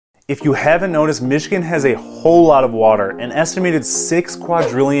If you haven't noticed, Michigan has a whole lot of water, an estimated 6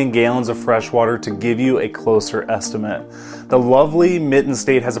 quadrillion gallons of fresh water to give you a closer estimate. The lovely Mitten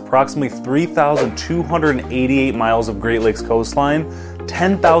State has approximately 3,288 miles of Great Lakes coastline,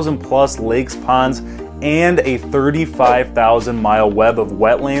 10,000 plus lakes, ponds, and a 35,000 mile web of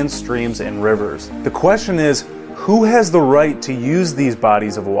wetlands, streams, and rivers. The question is, who has the right to use these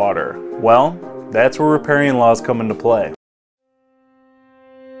bodies of water? Well, that's where riparian laws come into play.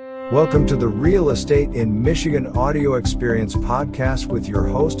 Welcome to the Real Estate in Michigan Audio Experience podcast with your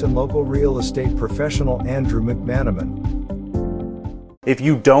host and local real estate professional, Andrew McManaman. If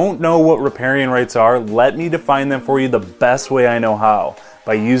you don't know what riparian rights are, let me define them for you the best way I know how,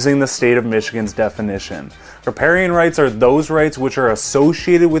 by using the state of Michigan's definition. Riparian rights are those rights which are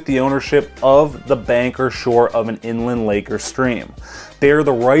associated with the ownership of the bank or shore of an inland lake or stream. They are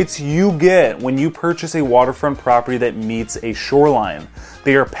the rights you get when you purchase a waterfront property that meets a shoreline.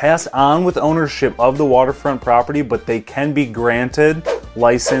 They are passed on with ownership of the waterfront property, but they can be granted,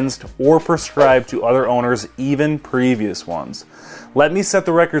 licensed, or prescribed to other owners, even previous ones. Let me set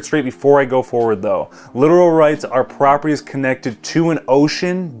the record straight before I go forward though. Literal rights are properties connected to an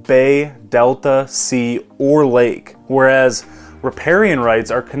ocean, bay, delta, sea, or lake, whereas riparian rights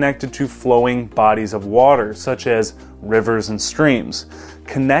are connected to flowing bodies of water, such as rivers and streams.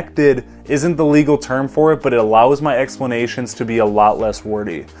 Connected isn't the legal term for it, but it allows my explanations to be a lot less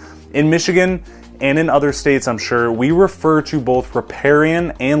wordy. In Michigan, and in other states I'm sure, we refer to both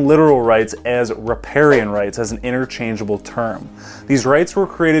riparian and literal rights as riparian rights as an interchangeable term. These rights were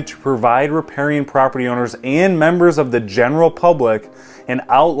created to provide riparian property owners and members of the general public an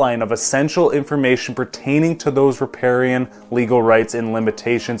outline of essential information pertaining to those riparian legal rights and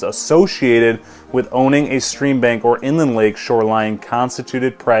limitations associated with owning a stream bank or inland lake shoreline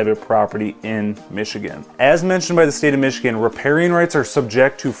constituted private property in Michigan. As mentioned by the state of Michigan, riparian rights are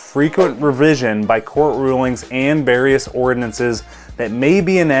subject to frequent revision by court rulings and various ordinances that may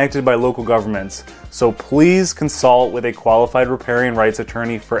be enacted by local governments. So please consult with a qualified riparian rights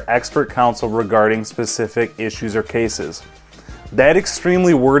attorney for expert counsel regarding specific issues or cases. That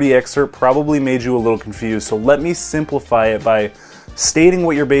extremely wordy excerpt probably made you a little confused, so let me simplify it by stating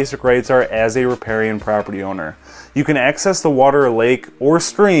what your basic rights are as a riparian property owner. You can access the water, lake, or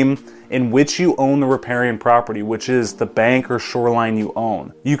stream in which you own the riparian property, which is the bank or shoreline you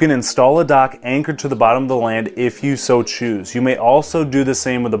own. You can install a dock anchored to the bottom of the land if you so choose. You may also do the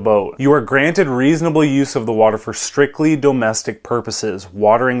same with a boat. You are granted reasonable use of the water for strictly domestic purposes,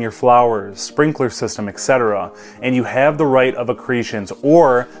 watering your flowers, sprinkler system, etc. And you have the right of accretions,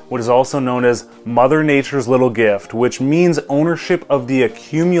 or what is also known as Mother Nature's little gift, which means ownership of the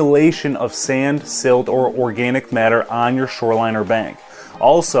accumulation of sand, silt, or organic matter on your shoreline or bank.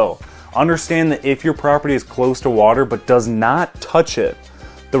 Also, understand that if your property is close to water but does not touch it,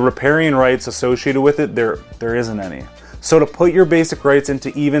 the riparian rights associated with it, there isn't any. So to put your basic rights into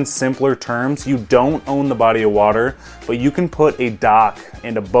even simpler terms, you don't own the body of water, but you can put a dock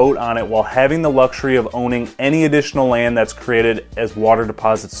and a boat on it while having the luxury of owning any additional land that's created as water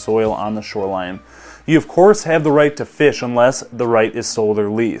deposits soil on the shoreline. You of course have the right to fish unless the right is sold or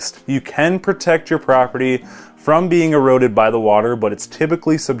leased. You can protect your property from being eroded by the water, but it's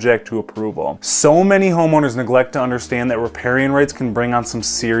typically subject to approval. So many homeowners neglect to understand that riparian rights can bring on some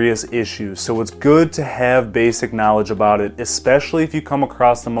serious issues, so it's good to have basic knowledge about it, especially if you come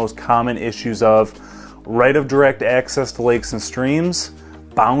across the most common issues of right of direct access to lakes and streams,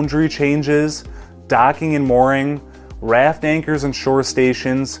 boundary changes, docking and mooring, raft anchors and shore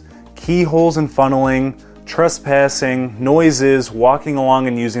stations, keyholes and funneling, trespassing, noises, walking along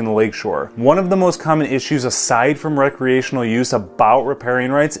and using the lakeshore. One of the most common issues aside from recreational use about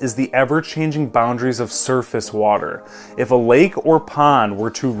riparian rights is the ever-changing boundaries of surface water. If a lake or pond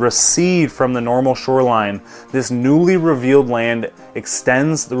were to recede from the normal shoreline, this newly revealed land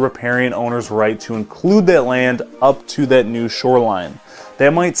extends the riparian owner's right to include that land up to that new shoreline.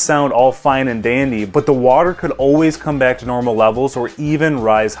 That might sound all fine and dandy, but the water could always come back to normal levels or even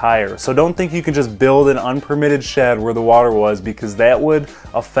rise higher. So don't think you can just build an unpermitted shed where the water was, because that would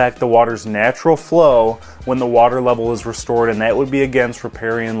affect the water's natural flow when the water level is restored, and that would be against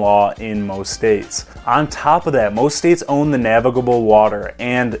riparian law in most states. On top of that, most states own the navigable water,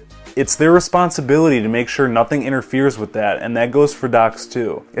 and it's their responsibility to make sure nothing interferes with that, and that goes for docks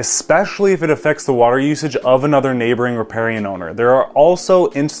too, especially if it affects the water usage of another neighboring riparian owner. There are also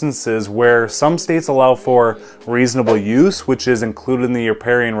instances where some states allow for reasonable use, which is included in the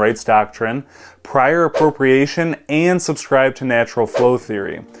riparian rights doctrine, prior appropriation, and subscribe to natural flow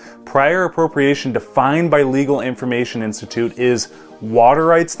theory. Prior appropriation, defined by Legal Information Institute, is water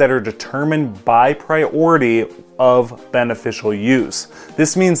rights that are determined by priority of beneficial use.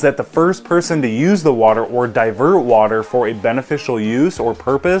 This means that the first person to use the water or divert water for a beneficial use or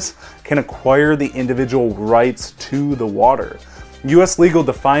purpose can acquire the individual rights to the water. U.S. Legal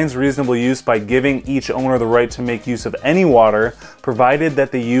defines reasonable use by giving each owner the right to make use of any water, provided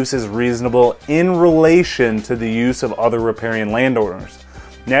that the use is reasonable in relation to the use of other riparian landowners.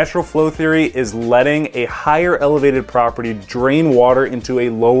 Natural flow theory is letting a higher elevated property drain water into a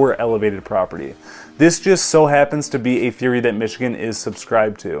lower elevated property. This just so happens to be a theory that Michigan is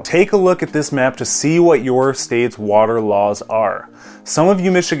subscribed to. Take a look at this map to see what your state's water laws are. Some of you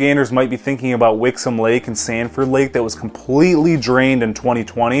Michiganders might be thinking about Wixom Lake and Sanford Lake that was completely drained in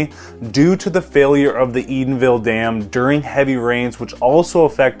 2020 due to the failure of the Edenville Dam during heavy rains, which also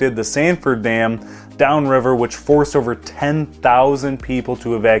affected the Sanford Dam downriver, which forced over 10,000 people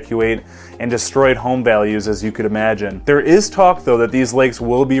to evacuate and destroyed home values, as you could imagine. There is talk, though, that these lakes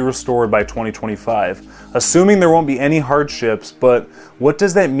will be restored by 2025, assuming there won't be any hardships, but what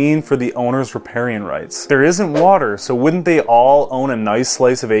does that mean for the owner's riparian rights? There isn't water, so wouldn't they all own a nice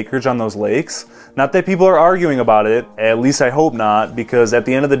slice of acreage on those lakes? Not that people are arguing about it, at least I hope not, because at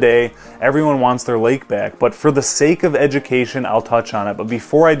the end of the day, everyone wants their lake back. But for the sake of education, I'll touch on it. But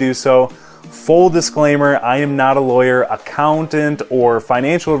before I do so, full disclaimer, I am not a lawyer, accountant, or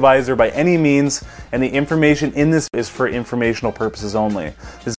financial advisor by any means, and the information in this is for informational purposes only.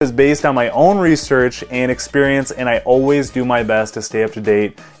 This is based on my own research and experience, and I always do my best to stay up to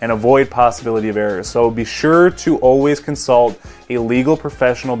date and avoid possibility of errors. So be sure to always consult a legal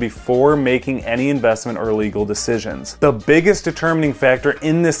professional before making any investment or legal decisions. The biggest determining factor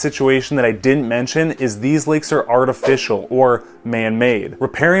in this situation that I didn't mention is these lakes are artificial or man-made.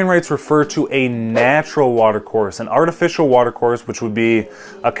 Riparian rights refer to a natural watercourse. An artificial watercourse, which would be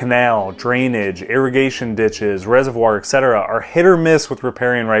a canal, drainage, irrigation ditches, reservoir, etc., are hit or miss with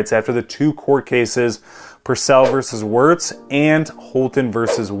riparian rights after the two court cases Purcell versus Wirtz and Holton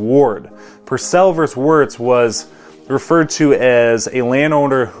versus Ward. Purcell versus Wirtz was referred to as a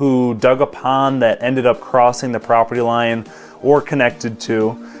landowner who dug a pond that ended up crossing the property line or connected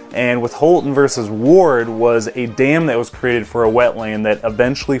to, and with Holton versus Ward was a dam that was created for a wetland that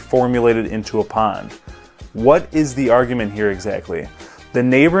eventually formulated into a pond. What is the argument here exactly? The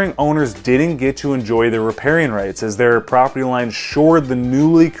neighboring owners didn't get to enjoy their riparian rights as their property lines shored the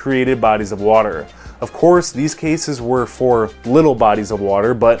newly created bodies of water. Of course, these cases were for little bodies of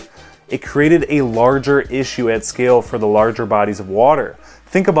water, but it created a larger issue at scale for the larger bodies of water.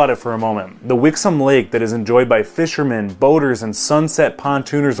 Think about it for a moment. The Wixom Lake that is enjoyed by fishermen, boaters, and sunset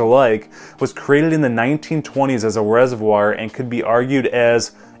pontooners alike was created in the 1920s as a reservoir and could be argued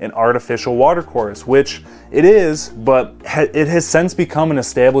as an artificial watercourse, which it is, but it has since become an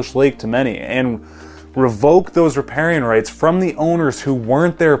established lake to many, and revoke those riparian rights from the owners who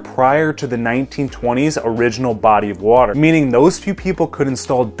weren't there prior to the 1920s original body of water, meaning those few people could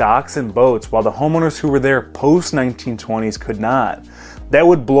install docks and boats while the homeowners who were there post 1920s could not. That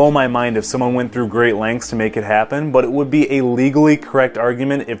would blow my mind if someone went through great lengths to make it happen, but it would be a legally correct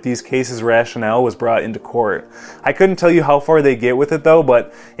argument if these cases' rationale was brought into court. I couldn't tell you how far they get with it though,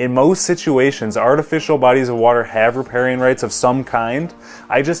 but in most situations, artificial bodies of water have riparian rights of some kind.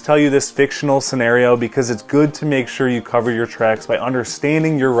 I just tell you this fictional scenario because it's good to make sure you cover your tracks by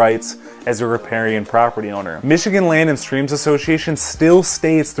understanding your rights as a riparian property owner. Michigan Land and Streams Association still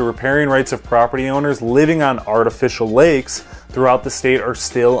states the riparian rights of property owners living on artificial lakes throughout the state are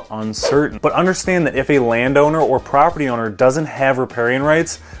still uncertain. But understand that if a landowner or property owner doesn't have riparian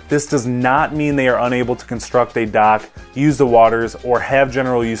rights, this does not mean they are unable to construct a dock, use the waters, or have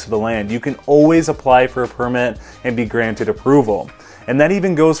general use of the land. You can always apply for a permit and be granted approval. And that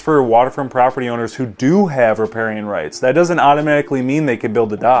even goes for waterfront property owners who do have riparian rights. That doesn't automatically mean they can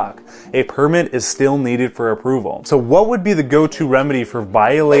build a dock. A permit is still needed for approval. So what would be the go-to remedy for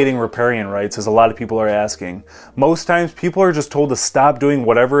violating riparian rights, as a lot of people are asking? Most times people are just told to stop doing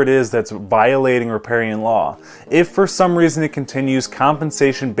whatever it is that's violating riparian law. If for some reason it continues,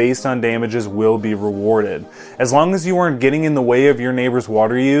 compensation based on damages will be rewarded. As long as you aren't getting in the way of your neighbor's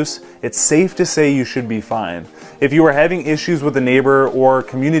water use, it's safe to say you should be fine. If you are having issues with a neighbor or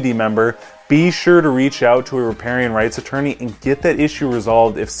community member, be sure to reach out to a riparian rights attorney and get that issue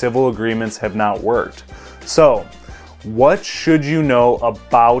resolved if civil agreements have not worked. So, what should you know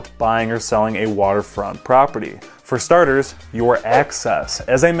about buying or selling a waterfront property? For starters, your access.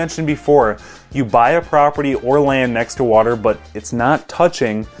 As I mentioned before, you buy a property or land next to water, but it's not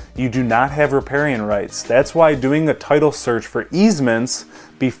touching, you do not have riparian rights. That's why doing a title search for easements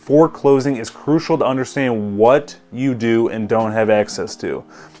before closing is crucial to understand what you do and don't have access to.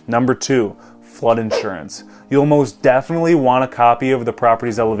 Number two, flood insurance. You'll most definitely want a copy of the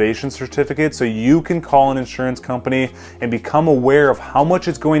property's elevation certificate so you can call an insurance company and become aware of how much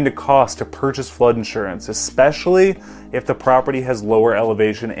it's going to cost to purchase flood insurance, especially if the property has lower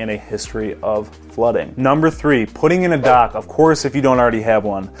elevation and a history of flooding. Number 3, putting in a dock, of course, if you don't already have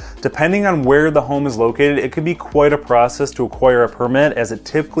one. Depending on where the home is located, it could be quite a process to acquire a permit, as it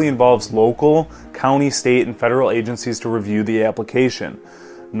typically involves local, county, state, and federal agencies to review the application.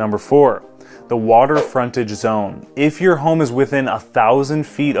 Number 4, the water frontage zone. If your home is within 1,000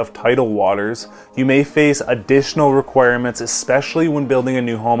 feet of tidal waters, you may face additional requirements, especially when building a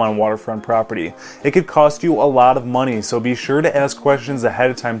new home on waterfront property. It could cost you a lot of money, so be sure to ask questions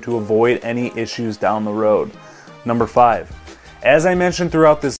ahead of time to avoid any issues down the road. Number 5, as I mentioned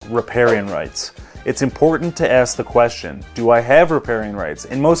throughout this, riparian rights. It's important to ask the question, do I have riparian rights?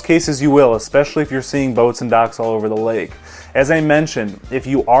 In most cases you will, especially if you're seeing boats and docks all over the lake. As I mentioned, if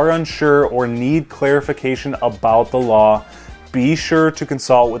you are unsure or need clarification about the law, be sure to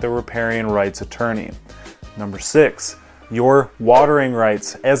consult with a riparian rights attorney. Number 6, your watering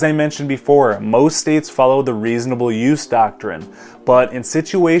rights. As I mentioned before, most states follow the reasonable use doctrine, but in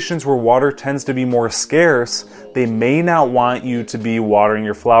situations where water tends to be more scarce, they may not want you to be watering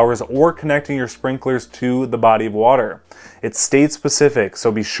your flowers or connecting your sprinklers to the body of water. It's state specific,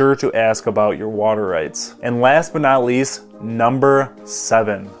 so be sure to ask about your water rights. And last but not least, number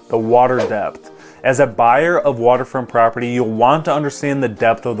 7, the water depth. As a buyer of waterfront property, you'll want to understand the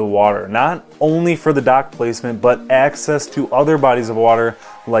depth of the water, not only for the dock placement, but access to other bodies of water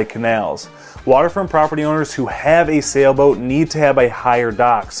like canals. Waterfront property owners who have a sailboat need to have a higher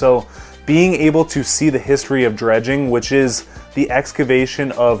dock, so being able to see the history of dredging, which is the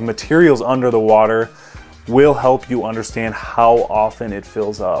excavation of materials under the water, will help you understand how often it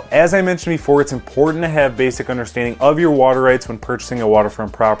fills up. As I mentioned before, it's important to have basic understanding of your water rights when purchasing a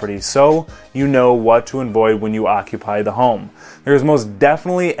waterfront property so you know what to avoid when you occupy the home. There's most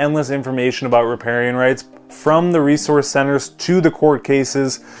definitely endless information about riparian rights, from the resource centers to the court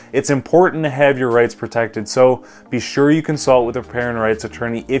cases. It's important to have your rights protected, so be sure you consult with a riparian rights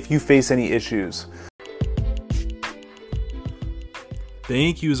attorney if you face any issues.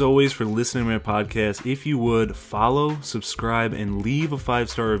 Thank you as always for listening to my podcast. If you would, follow, subscribe, and leave a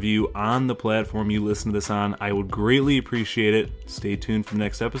 5-star review on the platform you listen to this on. I would greatly appreciate it. Stay tuned for the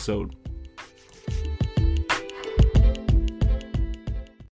next episode.